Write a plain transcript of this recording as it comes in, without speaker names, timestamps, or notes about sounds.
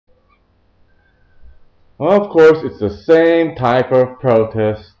Of course, it's the same type of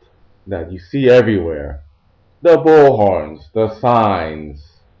protest that you see everywhere. The bullhorns, the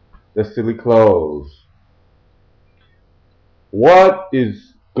signs, the silly clothes. What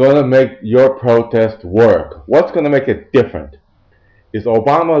is going to make your protest work? What's going to make it different? Is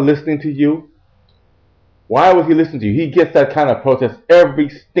Obama listening to you? Why would he listen to you? He gets that kind of protest every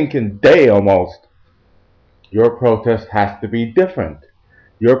stinking day almost. Your protest has to be different.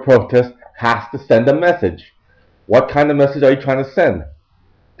 Your protest has to send a message. What kind of message are you trying to send?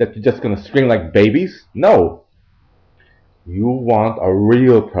 That you're just going to scream like babies? No. You want a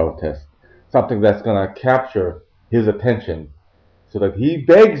real protest. Something that's going to capture his attention so that he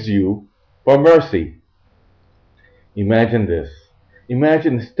begs you for mercy. Imagine this.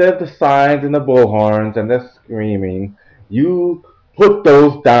 Imagine instead of the signs and the bullhorns and the screaming, you put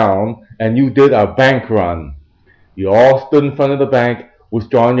those down and you did a bank run. You all stood in front of the bank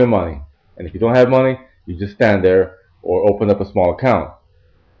withdrawing your money. And if you don't have money, you just stand there or open up a small account.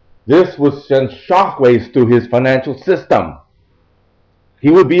 This would send shockwaves through his financial system. He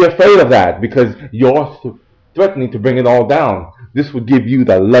would be afraid of that because you're threatening to bring it all down. This would give you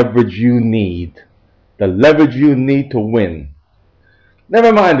the leverage you need. The leverage you need to win.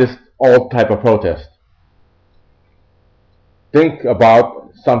 Never mind this old type of protest. Think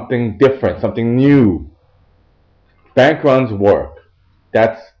about something different, something new. Bank runs work.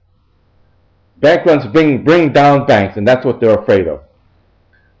 That's bank runs bring down banks, and that's what they're afraid of.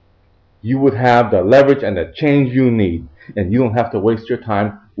 You would have the leverage and the change you need, and you don't have to waste your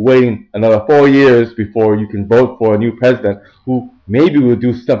time waiting another 4 years before you can vote for a new president who maybe will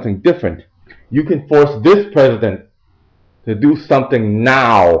do something different. You can force this president to do something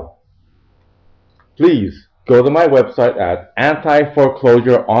now. Please go to my website at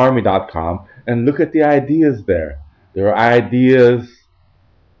antiforeclosurearmy.com and look at the ideas there. There are ideas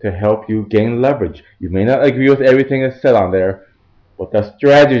to help you gain leverage. You may not agree with everything that's said on there, but the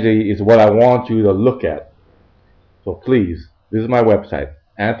strategy is what I want you to look at. So please, this is my website,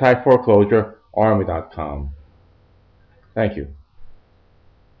 antiforeclosurearmy.com. Thank you.